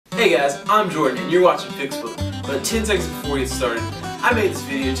Hey guys, I'm Jordan and you're watching Fixbook. But 10 seconds before we get started, I made this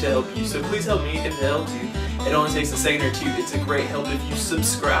video to help you, so please help me if it helps you. It only takes a second or two. It's a great help if you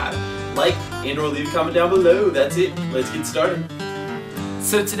subscribe, like, and or leave a comment down below. That's it. Let's get started.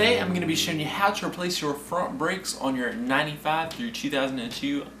 So today I'm going to be showing you how to replace your front brakes on your 95 through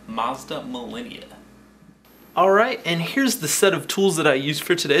 2002 Mazda Millenia. Alright, and here's the set of tools that I used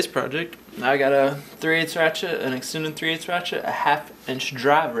for today's project. I got a 3/8 ratchet, an extended 3/8 ratchet, a 1/2 inch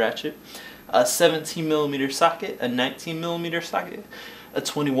drive ratchet, a 17mm socket, a 19mm socket, a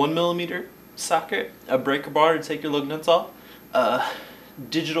 21mm socket, a breaker bar to take your lug nuts off, a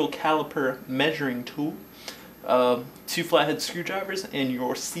digital caliper measuring tool, 2 flathead screwdrivers, and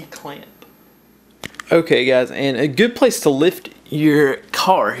your C-clamp. Okay guys, and a good place to lift your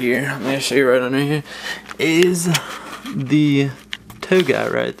car here, I'm going to show you right under here, is the tow guy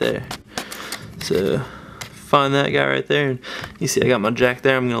right there. So find that guy right there, and you see I got my jack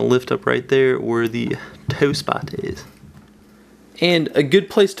there. I'm going to lift up right there where the tow spot is. And a good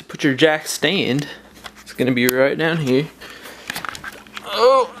place to put your jack stand is going to be right down here.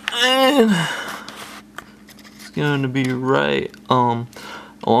 Oh, and it's going to be right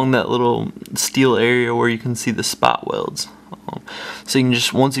along that little steel area where you can see the spot welds. So you can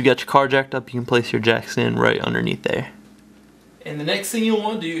just, once you've got your car jacked up, you can place your jack stand right underneath there. And the next thing you'll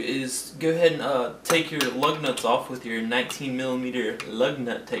want to do is go ahead and take your lug nuts off with your 19mm lug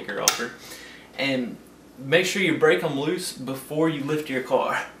nut taker offer, and make sure you break them loose before you lift your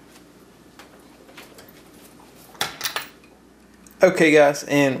car. Okay guys,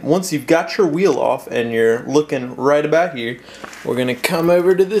 and once you've got your wheel off and you're looking right about here, we're going to come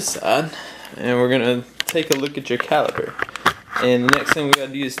over to this side and we're going to take a look at your caliper. And the next thing we got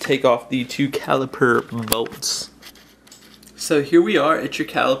to do is take off the 2 caliper bolts. So here we are at your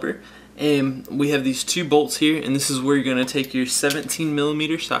caliper, and we have these 2 bolts here, and this is where you're going to take your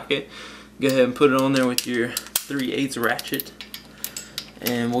 17mm socket, go ahead and put it on there with your 3/8 ratchet,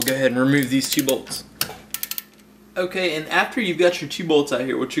 and we'll go ahead and remove these 2 bolts. Okay, and after you've got your 2 bolts out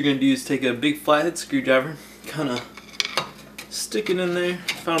here, what you're going to do is take a big flathead screwdriver, kind of stick it in there,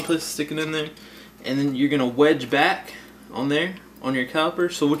 find a place to stick it in there, and then you're going to wedge back on there on your caliper.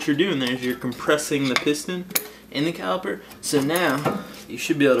 So what you're doing there is you're compressing the piston in the caliper. So now you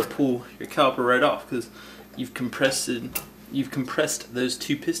should be able to pull your caliper right off because you've compressed those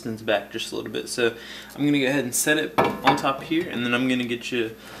 2 pistons back just a little bit. So I'm going to go ahead and set it on top here, and then I'm going to get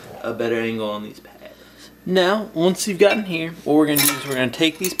you a better angle on these pads. Now, once you've gotten here, what we're going to do is we're going to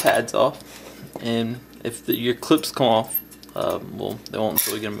take these pads off, and if your clips come off, well, they won't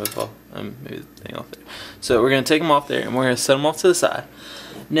until we get them both off. Maybe the thing off there. So we're going to take them off there, and we're going to set them off to the side.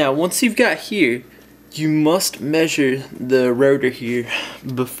 Now, once you've got here, you must measure the rotor here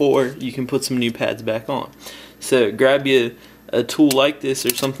before you can put some new pads back on. So grab you a tool like this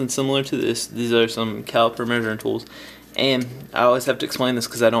or something similar to this. These are some caliper measuring tools. And I always have to explain this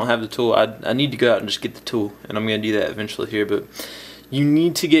because I don't have the tool. I need to go out and just get the tool, and I'm going to do that eventually here. But you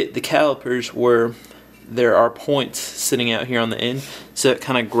need to get the calipers where there are points sitting out here on the end, so it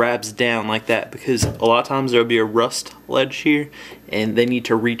kind of grabs down like that, because a lot of times there will be a rust ledge here and they need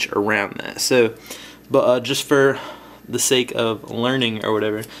to reach around that. So, but just for the sake of learning or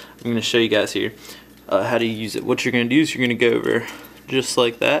whatever, I'm going to show you guys here how to use it. What you're going to do is you're going to go over just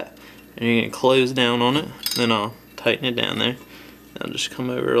like that, and you're going to close down on it. Then I'll tighten it down there. I'll just come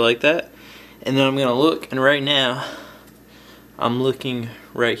over like that, and then I'm going to look, and right now I'm looking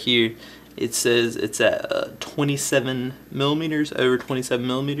right here. It says it's at 27mm, over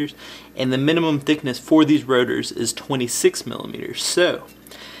 27mm, and the minimum thickness for these rotors is 26mm. So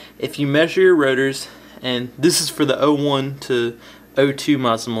if you measure your rotors, and this is for the 01 to 02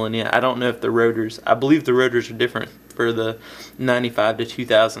 Mazda Millenia. I don't know if the rotors, I believe the rotors are different for the 95 to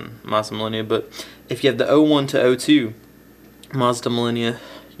 2000 Mazda Millenia, but if you have the 01 to 02 Mazda Millenia,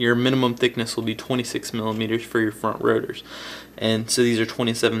 your minimum thickness will be 26mm for your front rotors. And so these are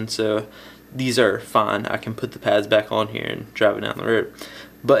 27, so these are fine. I can put the pads back on here and drive it down the road.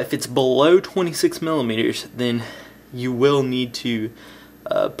 But if it's below 26mm, then you will need to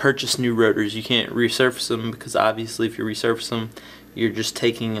purchase new rotors. You can't resurface them, because obviously if you resurface them, you're just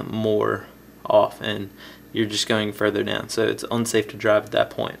taking more off and you're just going further down. So it's unsafe to drive at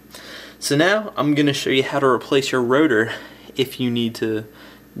that point. So now I'm going to show you how to replace your rotor if you need to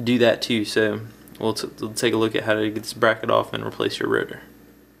do that too. So we'll take a look at how to get this bracket off and replace your rotor.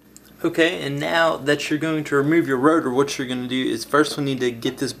 Okay, and now that you're going to remove your rotor, what you're going to do is first we need to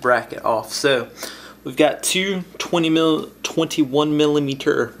get this bracket off. So we've got 2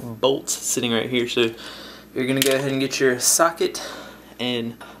 21mm bolts sitting right here. So you're going to go ahead and get your socket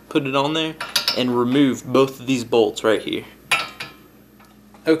and put it on there and remove both of these bolts right here.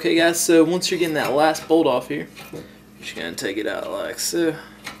 Okay guys, so once you're getting that last bolt off here, you're just going to take it out like so.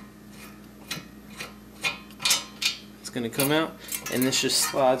 It's going to come out, and this just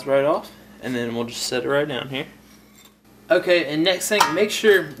slides right off, and then we'll just set it right down here. Okay, and next thing, make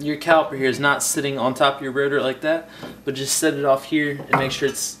sure your caliper here is not sitting on top of your rotor like that, but just set it off here and make sure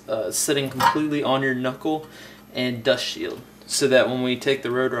it's sitting completely on your knuckle and dust shield, so that when we take the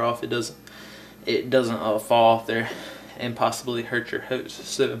rotor off, it doesn't fall off there and possibly hurt your hose.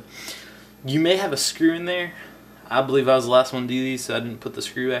 So you may have a screw in there. I believe I was the last one to do these, so I didn't put the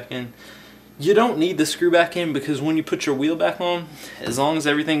screw back in. You don't need the screw back in, because when you put your wheel back on, as long as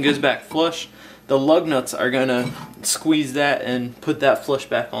everything goes back flush, the lug nuts are gonna squeeze that and put that flush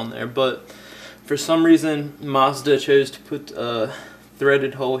back on there. But for some reason, Mazda chose to put a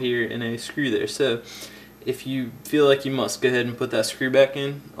threaded hole here and a screw there. So if you feel like you must, go ahead and put that screw back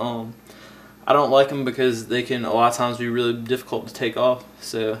in. I don't like them because they can a lot of times be really difficult to take off.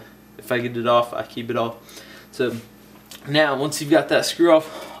 So if I get it off, I keep it off. So now once you've got that screw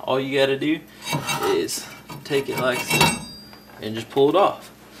off, all you got to do is take it like so and just pull it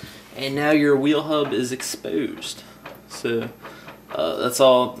off. And now your wheel hub is exposed. So that's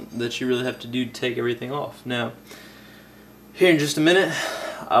all that you really have to do to take everything off. Now here in just a minute,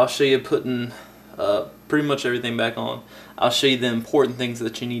 I'll show you putting pretty much everything back on. I'll show you the important things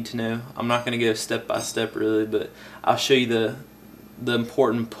that you need to know. I'm not going to go step by step really, but I'll show you the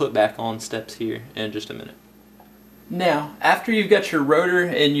important put back on steps here in just a minute. Now, after you've got your rotor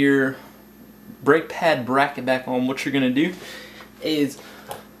and your brake pad bracket back on, what you're going to do is,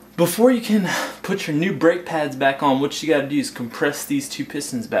 before you can put your new brake pads back on, what you got to do is compress these two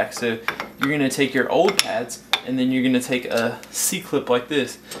pistons back. So you're going to take your old pads, and then you're going to take a C-clip like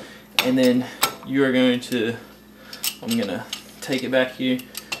this, and then you are going to, I'm going to take it back here,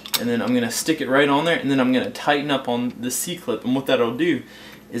 and then I'm going to stick it right on there, and then I'm going to tighten up on the C-clip. And what that'll do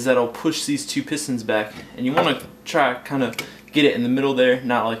is that'll push these two pistons back, and you want to try kind of get it in the middle there,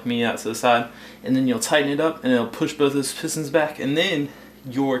 not like me out to the side, and then you'll tighten it up and it'll push both those pistons back, and then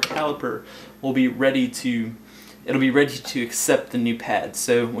your caliper will be ready to, it'll be ready to accept the new pad.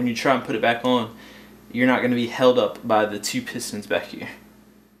 So when you try and put it back on, you're not going to be held up by the two pistons back here.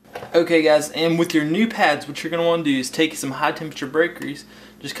 Okay guys, and with your new pads, what you're going to want to do is take some high temperature brake grease,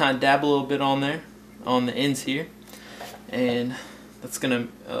 just kind of dab a little bit on there, on the ends here, and that's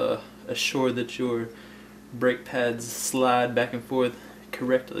going to assure that your brake pads slide back and forth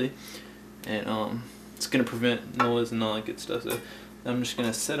correctly, and it's going to prevent noise and all that good stuff. So I'm just going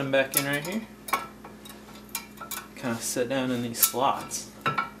to set them back in right here, kind of set down in these slots,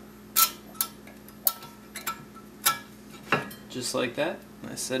 just like that.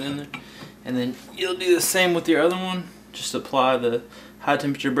 I set in there, and then you'll do the same with your other one. Just apply the high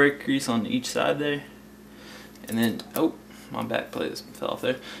temperature brake grease on each side there, and then oh, my back plate fell off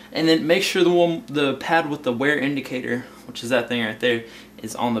there. And then make sure the pad with the wear indicator, which is that thing right there,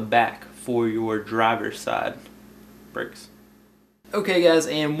 is on the back for your driver's side brakes. Okay guys,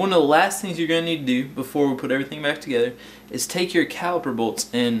 and one of the last things you're going to need to do before we put everything back together is take your caliper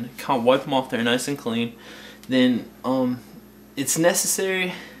bolts and kind of wipe them off there nice and clean. Then it's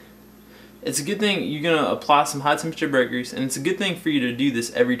necessary, it's a good thing you're going to apply some high temperature brake grease, and it's a good thing for you to do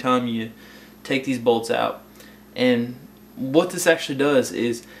this every time you take these bolts out. And what this actually does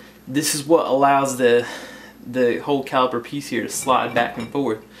is, this is what allows the whole caliper piece here to slide back and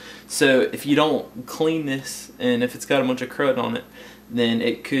forth. So if you don't clean this, and if it's got a bunch of crud on it, then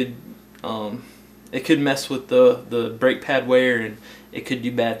it could mess with the brake pad wear, and it could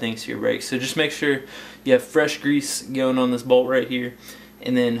do bad things to your brakes. So just make sure you have fresh grease going on this bolt right here,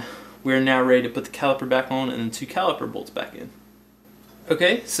 and then we're now ready to put the caliper back on and the two caliper bolts back in.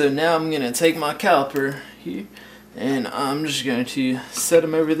 Okay, so now I'm going to take my caliper here, and I'm just going to set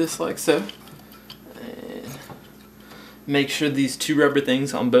them over this like so, and make sure these two rubber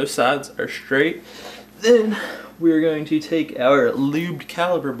things on both sides are straight. Then we're going to take our lubed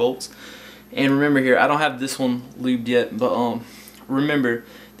caliper bolts, and remember here, I don't have this one lubed yet, but remember,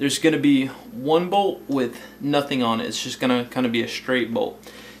 there's going to be one bolt with nothing on it. It's just going to kind of be a straight bolt.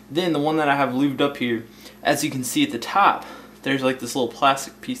 Then the one that I have lubed up here, as you can see at the top, there's like this little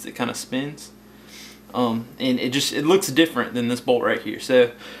plastic piece that kind of spins, and it looks different than this bolt right here.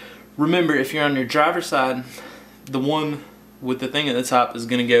 So remember, if you're on your driver's side, the one with the thing at the top is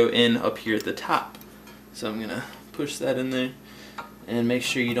going to go in up here at the top. So I'm going to push that in there, and make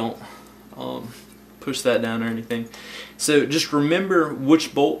sure you don't push that down or anything. So just remember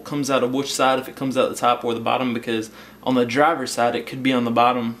which bolt comes out of which side, if it comes out the top or the bottom, because on the driver's side it could be on the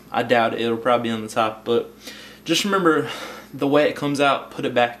bottom. I doubt it, it'll probably be on the top, but just remember the way it comes out, put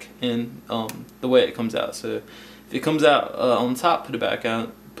it back in the way it comes out. So if it comes out on the top, put it back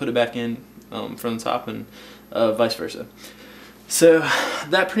out put it back in from the top, and vice versa. So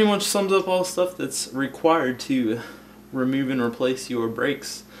that pretty much sums up all the stuff that's required to remove and replace your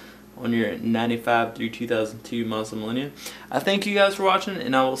brakes on your 95 through 2002 Mazda Millenia. I thank you guys for watching,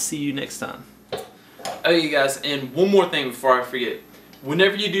 and I will see you next time. Okay guys, and one more thing before I forget.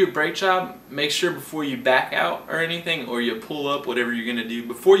 Whenever you do a brake job, make sure before you back out or anything, or you pull up, whatever you're going to do,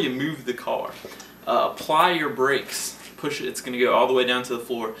 before you move the car, apply your brakes. Push it, it's going to go all the way down to the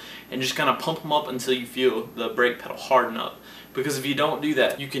floor, and just kind of pump them up until you feel the brake pedal harden up. Because if you don't do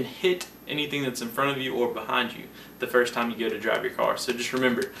that, you can hit anything that's in front of you or behind you the first time you go to drive your car. So just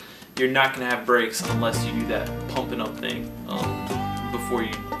remember, you're not going to have brakes unless you do that pumping up thing before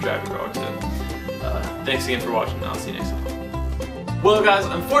you drive your car. So thanks again for watching, and I'll see you next time. Well guys,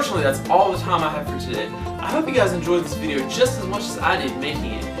 unfortunately that's all the time I have for today. I hope you guys enjoyed this video just as much as I did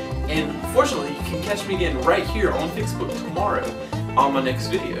making it. And fortunately, you can catch me again right here on Fixbook tomorrow on my next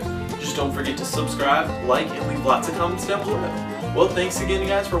video. Just don't forget to subscribe, like, and leave lots of comments down below. Well, thanks again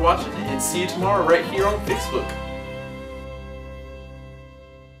guys for watching, and see you tomorrow right here on Fixbook.